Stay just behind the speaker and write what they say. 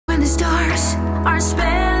the stars are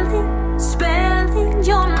spelling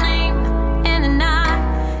your name in the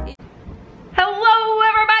night. Hello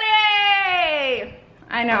everybody!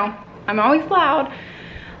 I know, I'm always loud.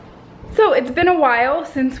 So it's been a while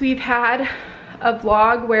since we've had a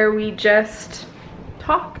vlog where we just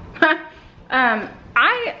talk.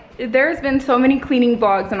 There's been so many cleaning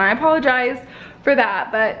vlogs and I apologize for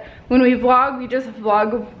that, but when we vlog, we just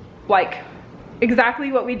vlog like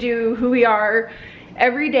exactly what we do, who we are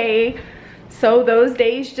every day. So those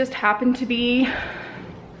days just happen to be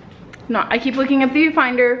I keep looking at the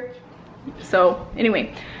viewfinder. So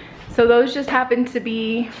anyway, so those just happen to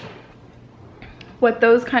be what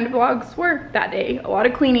those kind of vlogs were that day. A lot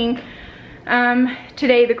of cleaning.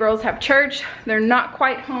 Today the girls have church. They're not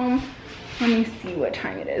quite home. Let me see what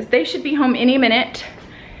time it is. They should be home any minute.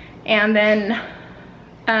 And then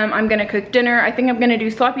I'm gonna cook dinner. I think I'm gonna do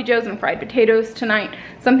sloppy joes and fried potatoes tonight.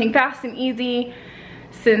 Something fast and easy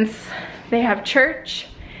since they have church.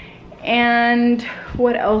 And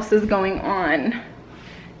what else is going on?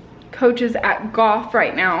 Coach is at golf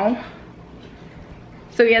right now.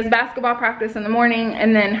 So he has basketball practice in the morning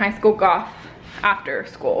and then high school golf after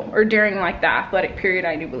school, or during like the athletic period,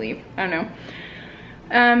 I do believe. I don't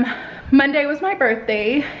know. Monday was my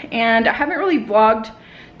birthday and I haven't really vlogged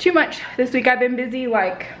too much this week. I've been busy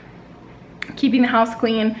like keeping the house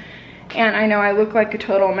clean, and I know I look like a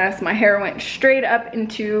total mess. My hair went straight up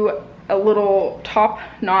into a little top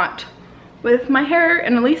knot with my hair,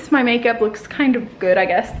 and at least my makeup looks kind of good, I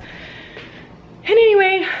guess. And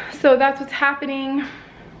anyway, so that's what's happening.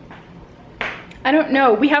 I don't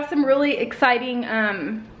know, we have some really exciting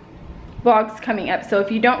vlogs coming up. So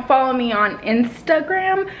if you don't follow me on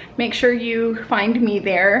Instagram, make sure you find me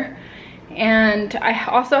there. And I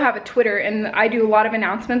also have a Twitter, and I do a lot of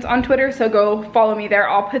announcements on Twitter, so go follow me there.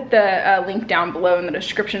 I'll put the link down below in the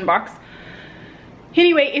description box.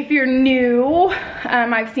 Anyway, if you're new,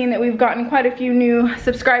 I've seen that we've gotten quite a few new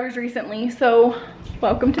subscribers recently, so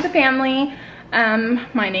welcome to the family.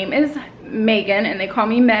 My name is Megan and they call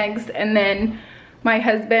me Megs, and then my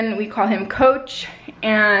husband, we call him Coach,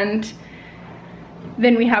 and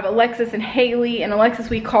then we have Alexis and Hailey, and Alexis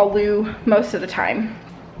we call Lou most of the time.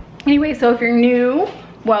 Anyway, so if you're new,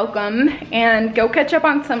 welcome, and go catch up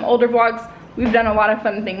on some older vlogs. We've done a lot of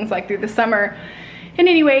fun things like through the summer. And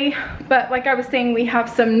anyway, but like I was saying, we have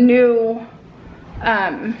some new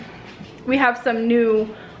vlogs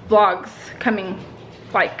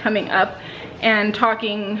coming up, and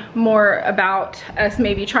talking more about us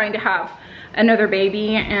maybe trying to have another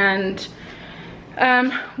baby. And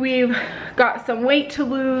we've got some weight to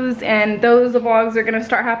lose, and those vlogs are gonna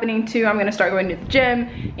start happening too. I'm gonna start going to the gym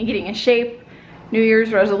and getting in shape. New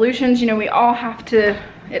Year's resolutions, you know, we all have to,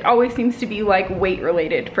 it always seems to be like weight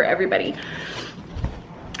related for everybody.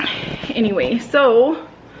 Anyway, so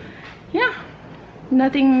yeah,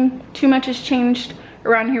 nothing too much has changed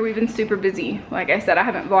around here. We've been super busy. Like I said, I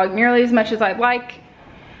haven't vlogged nearly as much as I'd like.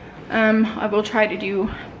 I will try to do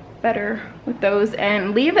better with those,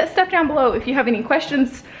 and leave that stuff down below if you have any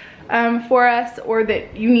questions for us, or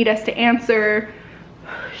that you need us to answer.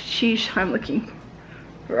 Sheesh, I'm looking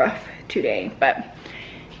rough today, but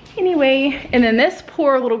anyway. And then this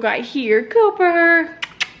poor little guy here, Cooper,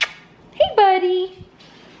 hey buddy,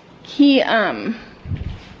 he hi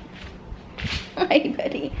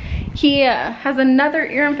buddy, he has another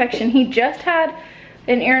ear infection. He just had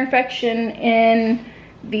an ear infection in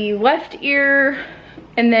the left ear,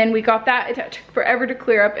 and then we got that. It took forever to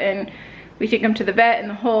clear up, and we took him to the vet and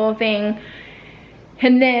the whole thing.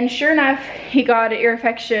 And then sure enough, he got an ear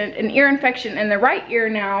infection in the right ear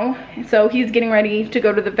now. So he's getting ready to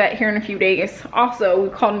go to the vet here in a few days. Also, we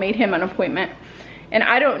called and made him an appointment. And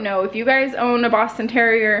I don't know, if you guys own a Boston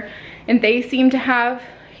Terrier and they seem to have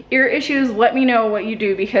ear issues, let me know what you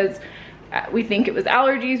do, because we think it was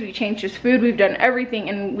allergies. We changed his food, we've done everything,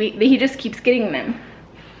 and he just keeps getting them.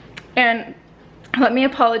 And let me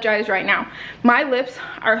apologize right now. My lips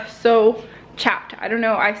are so chapped. I don't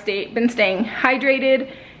know, I've been staying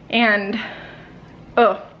hydrated, and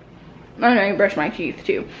oh, I don't know, I brush my teeth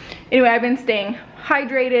too. Anyway, I've been staying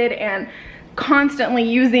hydrated and constantly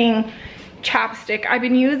using chapstick. I've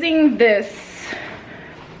been using this,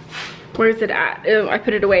 where's it at? Oh, I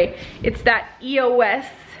put it away. It's that EOS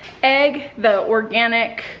egg, the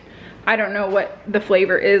organic, I don't know what the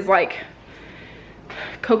flavor is, like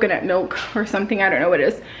coconut milk or something, I don't know what it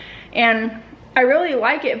is. And I really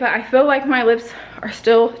like it, but I feel like my lips are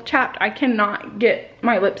still chapped. I cannot get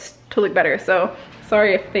my lips to look better, so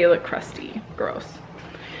sorry if they look crusty, gross.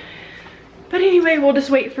 But anyway, we'll just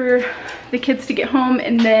wait for the kids to get home,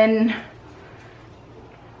 and then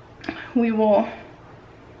we will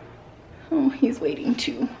Oh, he's waiting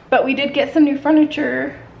too. But we did get some new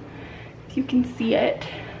furniture, if you can see it.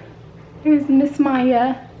 Here's Miss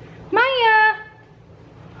Maya. Maya!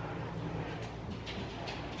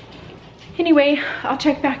 Anyway, I'll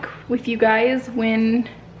check back with you guys when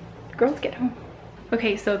the girls get home.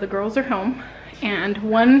 Okay, so the girls are home, and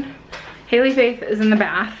Hailey Faith is in the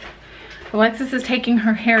bath. Alexis is taking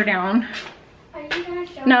her hair down. Are you gonna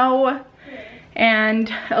show? No. And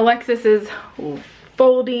Alexis is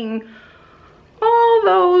folding all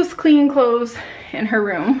those clean clothes in her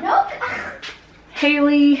room. Nope.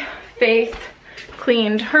 Hailey Faith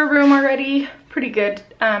cleaned her room already. Pretty good.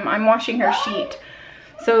 I'm washing her sheet,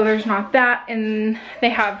 so there's not that. And they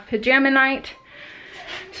have pajama night.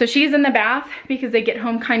 So she's in the bath because they get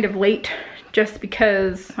home kind of late, just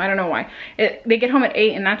because, I don't know why. They get home at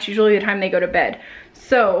 8 and that's usually the time they go to bed.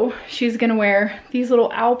 So she's gonna wear these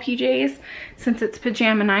little owl PJs since it's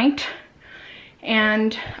pajama night.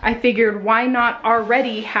 And I figured why not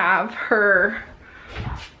already have her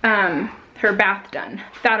her bath done.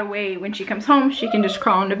 That way when she comes home, she can just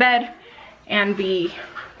crawl into bed and be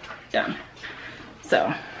done.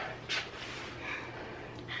 So.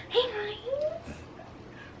 Hey guys.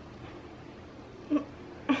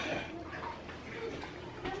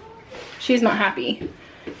 She's not happy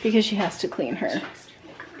because she has to clean her.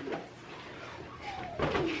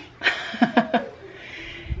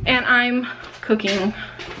 And I'm cooking,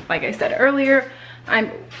 like I said earlier,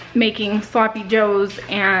 I'm making sloppy joes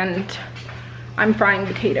and I'm frying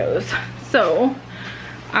potatoes. So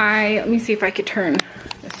let me see if I could turn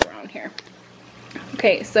this around here.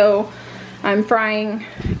 Okay, so I'm frying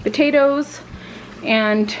potatoes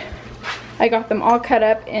and I got them all cut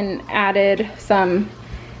up and added some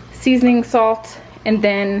seasoning salt, and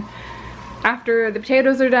then after the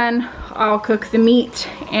potatoes are done, I'll cook the meat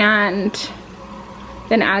and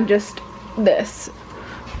then add just this.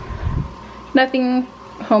 Nothing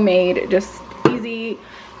homemade, just easy.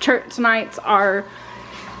 Church nights are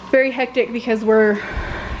very hectic because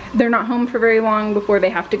they're not home for very long before they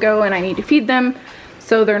have to go, and I need to feed them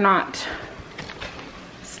so they're not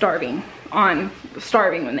starving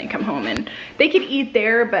when they come home. And they could eat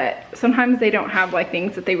there, but sometimes they don't have like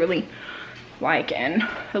things that they really like, and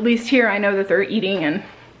at least here I know that they're eating. And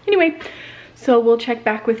anyway, so we'll check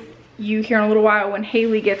back with you here in a little while when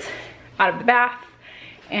Hailey gets out of the bath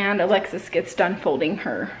and Alexis gets done folding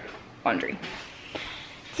her laundry.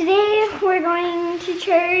 Today we're going to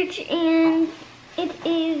church, and it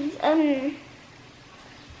is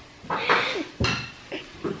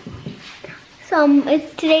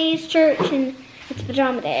it's today's church and it's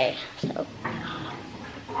pajama day. So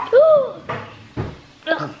I'm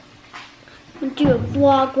gonna do a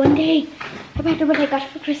vlog one day about what I got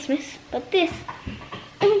for Christmas. But this,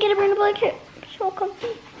 let me get a brand new blanket. So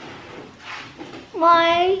comfy.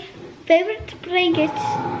 My favorite blankets.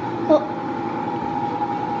 Well,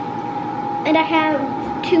 and I have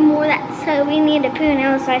 2 more that we need to put in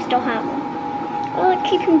else I still have them. I like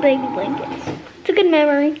keeping baby blankets. It's a good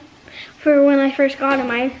memory for when I first got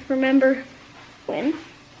them. I remember when.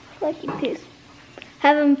 So I keep these.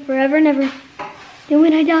 Have them forever and ever. And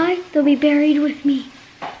when I die, they'll be buried with me.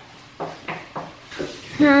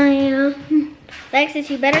 Alexis,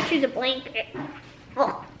 you better choose a blanket.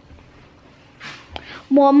 Oh.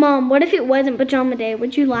 Well, Mom, what if it wasn't pajama day?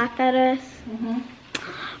 Would you laugh at us? Mm-hmm.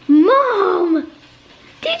 Mom,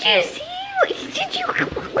 did you see? Did you? It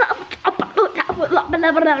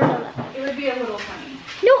would be a little funny.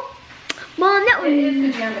 No, Mom, that It was.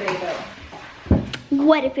 is pajama day though.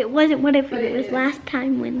 What if it wasn't? What if But it it was is. last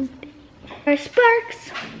time Wednesday? We're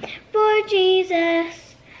sparks for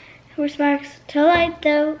Jesus. We're sparks to light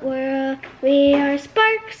the world. We are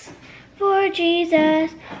sparks for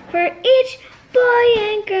Jesus, for each boy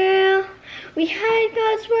and girl. We hide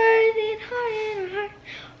God's word in our heart.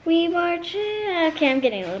 We march in. Okay, I'm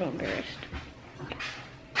getting a little embarrassed.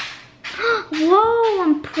 Whoa,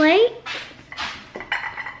 on plate?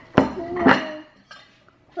 Whoa.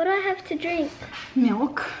 What do I have to drink?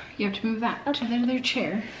 Milk. You have to move that to their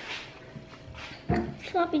chair.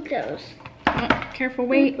 Sloppy toes. Oh, careful,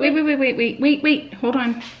 wait. Hold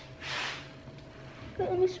on.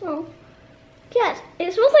 Let me smell. Yes,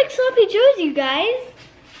 it smells like sloppy joes, you guys.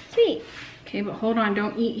 Sweet. Okay, but hold on,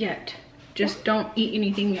 don't eat yet. Just don't eat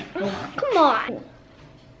anything yet. Hold on. Come on.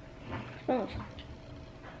 Smells.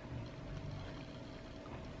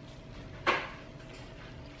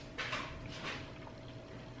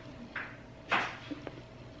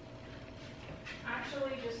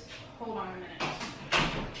 Actually, just hold on a minute.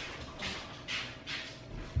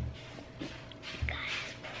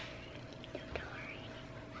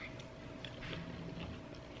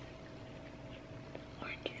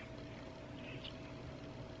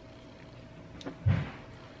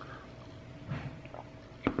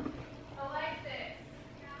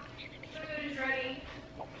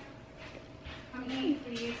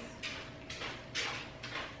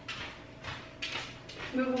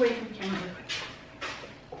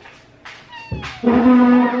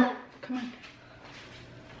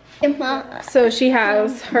 Come on. So she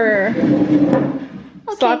has her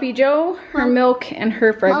sloppy joe, her milk, and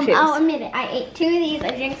her fried I'll potatoes. admit it. I ate 2 of these.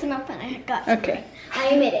 I drank some milk and I got some. Okay. I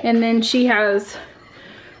admit it. And then she has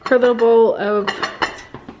her little bowl of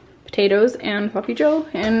potatoes and sloppy joe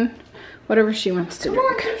and whatever she wants to Come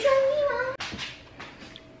on, drink. keep showing me,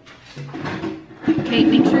 Mom. Okay,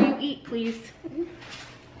 make sure you eat, please.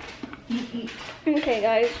 Eat. Okay,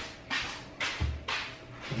 guys.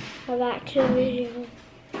 Go back to the video.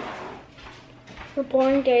 The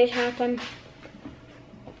boring days happen.